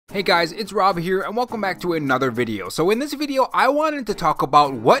Hey guys, it's Rob here and welcome back to another video. So in this video, I wanted to talk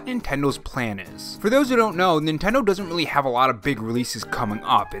about what Nintendo's plan is. For those who don't know, Nintendo doesn't really have a lot of big releases coming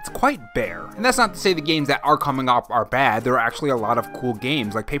up. It's quite bare. And that's not to say the games that are coming up are bad. There are actually a lot of cool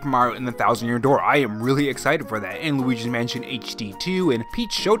games like Paper Mario and the Thousand Year Door. I am really excited for that. And Luigi's Mansion HD 2 and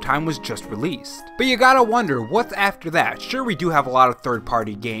Peach Showtime was just released. But you gotta wonder, what's after that? Sure, we do have a lot of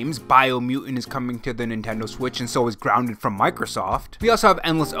third-party games. Biomutant is coming to the Nintendo Switch and so is Grounded from Microsoft. We also have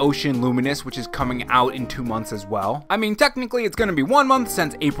Endless Ocean Luminous, which is coming out in 2 months as well. I mean, technically it's gonna be 1 month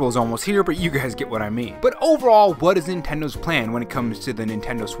since April is almost here, but you guys get what I mean. But overall, what is Nintendo's plan when it comes to the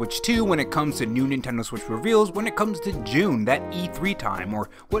Nintendo Switch 2, when it comes to new Nintendo Switch reveals, when it comes to June, that E3 time,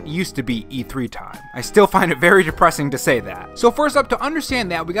 or what used to be E3 time? I still find it very depressing to say that. So first up, to understand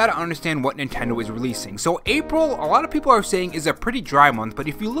that, we gotta understand what Nintendo is releasing. So April, a lot of people are saying is a pretty dry month, but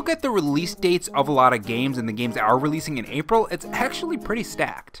if you look at the release dates of a lot of games and the games that are releasing in April, it's actually pretty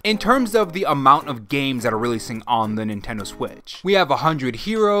stacked. In terms of the amount of games that are releasing on the Nintendo Switch, we have 100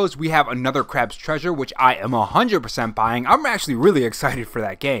 Heroes, we have Another Crab's Treasure, which I am 100% buying. I'm actually really excited for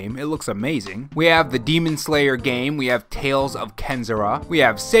that game. It looks amazing. We have the Demon Slayer game, we have Tales of Kenzera, we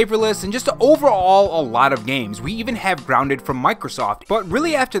have Saberless, and just overall a lot of games. We even have Grounded from Microsoft, but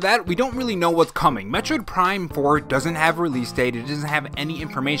really after that, we don't really know what's coming. Metroid Prime 4 doesn't have a release date, it doesn't have any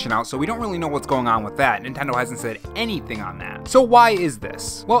information out, so we don't really know what's going on with that. Nintendo hasn't said anything on that. So why is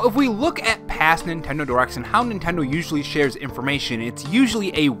this? Well, if we look at past Nintendo Directs and how Nintendo usually shares information, it's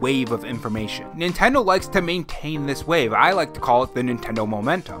usually a wave of information. Nintendo likes to maintain this wave. I like to call it the Nintendo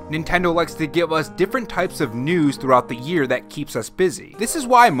momentum. Nintendo likes to give us different types of news throughout the year that keeps us busy. This is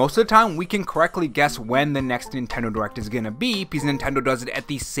why most of the time we can correctly guess when the next Nintendo Direct is gonna be, because Nintendo does it at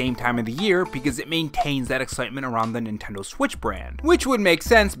the same time of the year because it maintains that excitement around the Nintendo Switch brand. Which would make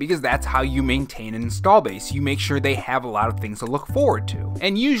sense because that's how you maintain an install base. You make sure they have a lot of things to look forward to.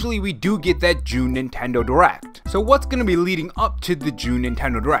 And usually we do get that June Nintendo Direct. So what's going to be leading up to the June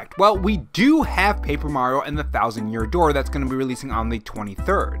Nintendo Direct? Well, we do have Paper Mario and the Thousand Year Door that's going to be releasing on the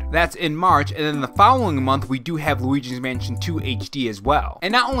 23rd. That's in March, and then the following month we do have Luigi's Mansion 2 HD as well.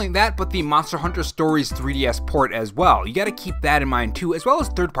 And not only that, but the Monster Hunter Stories 3DS port as well. You got to keep that in mind too, as well as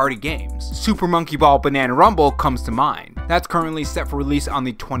third-party games. Super Monkey Ball Banana Rumble comes to mind. That's currently set for release on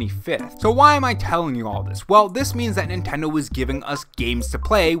the 25th. So why am I telling you all this? Well, this means that Nintendo is giving us games to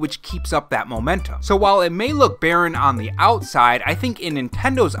play, which keeps up that momentum. So while it may look barren on the outside, I think in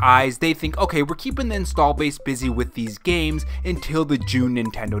Nintendo's eyes, they think, okay, we're keeping the install base busy with these games until the June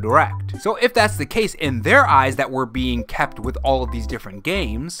Nintendo Direct. So if that's the case in their eyes, that we're being kept with all of these different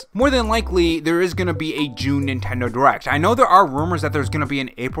games, more than likely there is going to be a June Nintendo Direct. I know there are rumors that there's going to be an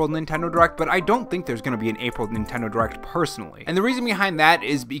April Nintendo Direct, but I don't think there's going to be an April Nintendo Direct personally. And the reason behind that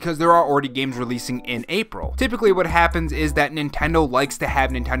is because there are already games releasing in April. Typically what happens is that Nintendo likes to have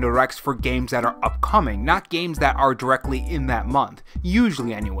Nintendo Directs for games that are upcoming, not games that are directly in that month.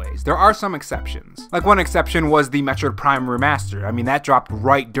 Usually anyways. There are some exceptions. Like one exception was the Metroid Prime Remaster. I mean, that dropped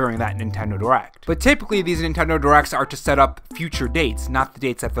right during that Nintendo Direct. But typically these Nintendo Directs are to set up future dates, not the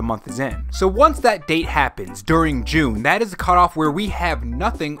dates that the month is in. So once that date happens, during June, that is the cutoff where we have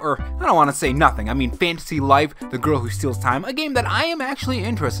nothing, or I don't want to say nothing, I mean Fantasy Life, The Girl Who Steals Time, a game that I am actually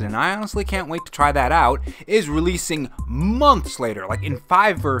interested in, I honestly can't wait to try that out, is releasing months later, like in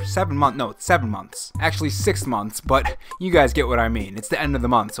 5 or 7 months, no, it's 7 months, actually 6 months, but you guys get what I mean, it's the end of the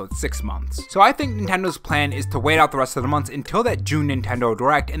month, so it's 6 months. So I think Nintendo's plan is to wait out the rest of the months until that June Nintendo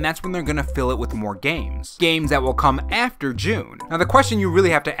Direct, and that's when they're gonna fill it with more games. Games that will come after June. Now the question you really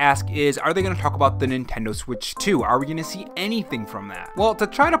have to ask is, are they gonna talk about the Nintendo Switch 2? Are we gonna see anything from that? Well, to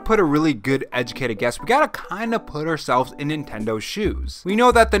try to put a really good educated guess, we gotta kinda put ourselves in Nintendo's shoes. We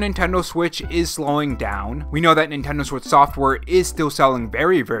know that the Nintendo Switch is slowing down, we know that Nintendo Switch software is still selling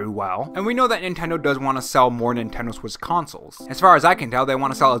very, very well, and we know that Nintendo does want to sell more Nintendo Switch consoles. As far as I can tell, they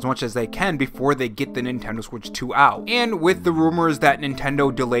want to sell as much as they can before they get the Nintendo Switch 2 out. And with the rumors that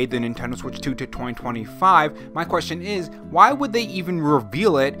Nintendo delayed the Nintendo Switch 2 to 2025, my question is, why would they even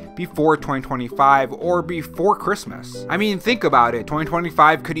reveal it before 2025 or before Christmas? I mean, think about it,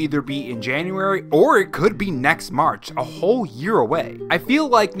 2025 could either be in January or it could be next March, a whole year away. I feel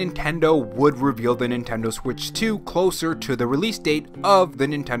like Nintendo would reveal the Nintendo Switch 2 closer to the release date of the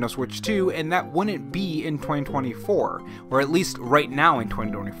Nintendo Switch 2, and that wouldn't be in 2024, or at least right now in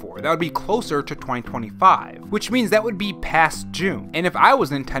 2024. That would be closer to 2025, which means that would be past June. And if I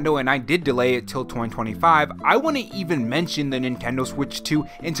was Nintendo and I did delay it till 2025, I wouldn't even mention the Nintendo Switch 2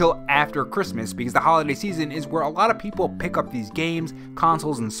 until after Christmas, because the holiday season is where a lot of people pick up these games,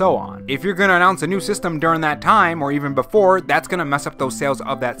 consoles, and so on. If you're gonna announce a new system during that time, or or even before, that's going to mess up those sales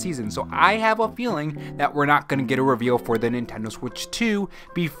of that season. So I have a feeling that we're not going to get a reveal for the Nintendo Switch 2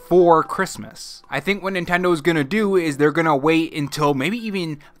 before Christmas. I think what Nintendo is going to do is they're going to wait until maybe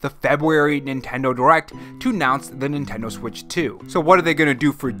even the February Nintendo Direct to announce the Nintendo Switch 2. So what are they going to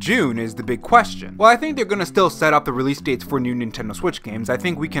do for June is the big question. Well, I think they're going to still set up the release dates for new Nintendo Switch games. I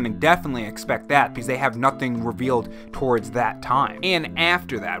think we can definitely expect that because they have nothing revealed towards that time. And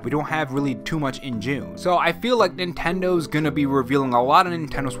after that, we don't have really too much in June. So I feel like Nintendo's going to be revealing a lot of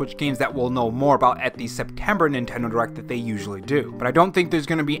Nintendo Switch games that we'll know more about at the September Nintendo Direct that they usually do. But I don't think there's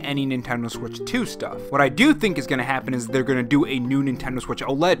going to be any Nintendo Switch 2 stuff. What I do think is going to happen is they're going to do a new Nintendo Switch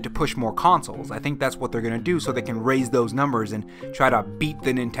OLED to push more consoles. I think that's what they're going to do so they can raise those numbers and try to beat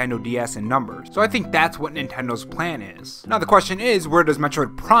the Nintendo DS in numbers. So I think that's what Nintendo's plan is. Now the question is, where does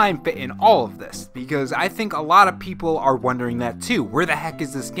Metroid Prime fit in all of this? Because I think a lot of people are wondering that too. Where the heck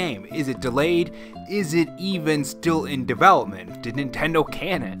is this game? Is it delayed? Is it even still in development? Did Nintendo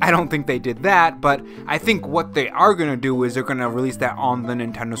can it? I don't think they did that, but I think what they are going to do is they're going to release that on the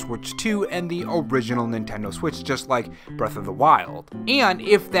Nintendo Switch 2 and the original Nintendo Switch, just like Breath of the Wild. And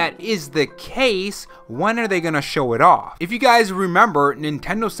if that is the case, when are they going to show it off? If you guys remember,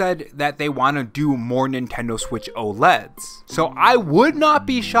 Nintendo said that they want to do more Nintendo Switch OLEDs. So I would not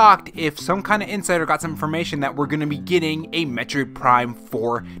be shocked if some kind of insider got some information that we're going to be getting a Metroid Prime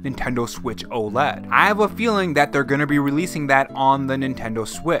 4 Nintendo Switch OLED. I have a feeling that they're going to be releasing that on the Nintendo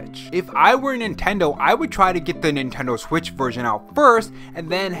Switch. If I were Nintendo, I would try to get the Nintendo Switch version out first and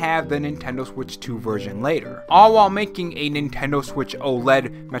then have the Nintendo Switch 2 version later, all while making a Nintendo Switch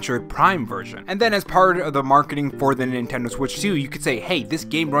OLED Metroid Prime version. And then as part of the marketing for the Nintendo Switch 2, you could say, hey, this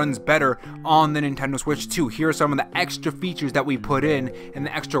game runs better on the Nintendo Switch 2. Here are some of the extra features that we put in and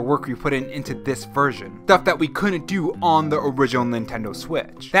the extra work we put in into this version. Stuff that we couldn't do on the original Nintendo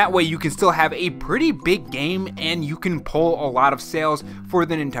Switch. That way you can still have a pretty big game and you can pull a lot of sales for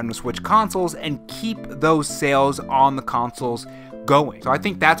the Nintendo Switch consoles and keep those sales on the consoles going. So I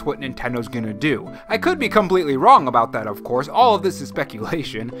think that's what Nintendo's gonna do. I could be completely wrong about that, of course. All of this is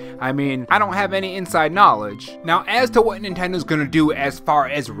speculation. I mean, I don't have any inside knowledge. Now, as to what Nintendo's gonna do as far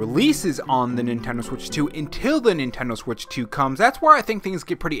as releases on the Nintendo Switch 2 until the Nintendo Switch 2 comes, that's where I think things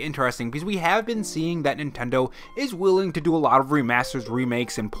get pretty interesting because we have been seeing that Nintendo is willing to do a lot of remasters,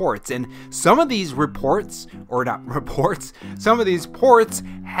 remakes, and ports. And some of these reports, or not reports, some of these ports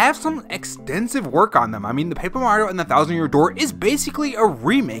have some extensive work on them. I mean, the Paper Mario and the Thousand Year Door is basically a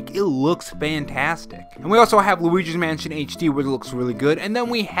remake. It looks fantastic. And we also have Luigi's Mansion HD, which looks really good, and then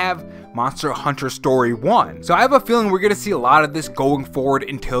we have Monster Hunter Story 1. So I have a feeling we're going to see a lot of this going forward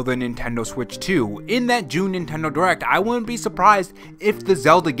until the Nintendo Switch 2. In that June Nintendo Direct, I wouldn't be surprised if the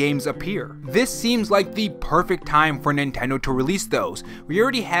Zelda games appear. This seems like the perfect time for Nintendo to release those. We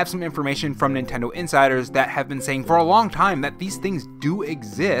already have some information from Nintendo insiders that have been saying for a long time that these things do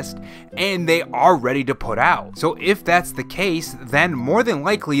exist and they are ready to put out. So if that's the case, then more than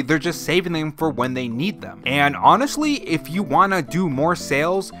likely they're just saving them for when they need them. And honestly, if you want to do more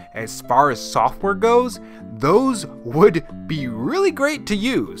sales as far as software goes, those would be really great to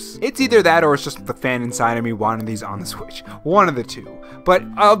use. It's either that or it's just the fan inside of me wanting these on the Switch. One of the two. But,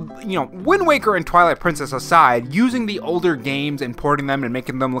 you know, Wind Waker and Twilight Princess aside, using the older games and porting them and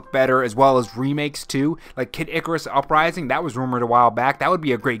making them look better, as well as remakes too, like Kid Icarus Uprising, that was rumored a while back, that would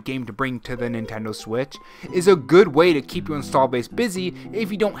be a great game to bring to the Nintendo Switch, is a good way to keep your install base busy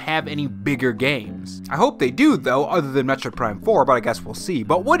if you don't have any bigger games. I hope they do though, other than Metroid Prime 4, but I guess we'll see.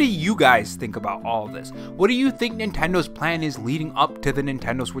 But what do you guys think about all of this? What do you think Nintendo's plan is leading up to the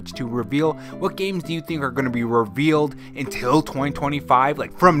Nintendo Switch 2 reveal? What games do you think are going to be revealed until 2025?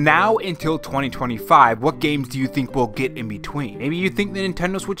 Like from now until 2025, what games do you think we'll get in between? Maybe you think the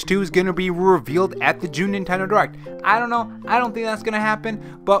Nintendo Switch 2 is going to be revealed at the June Nintendo Direct. I don't know. I don't think that's going to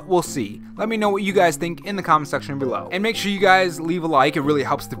happen, but we'll see. Let me know what you guys think in the comment section below. And make sure you guys leave a like. It really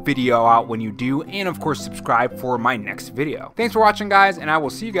helps the video out when you do. And of course, subscribe for my next video. Thanks for watching, guys, and I will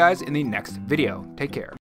see you guys in the next video. Take care.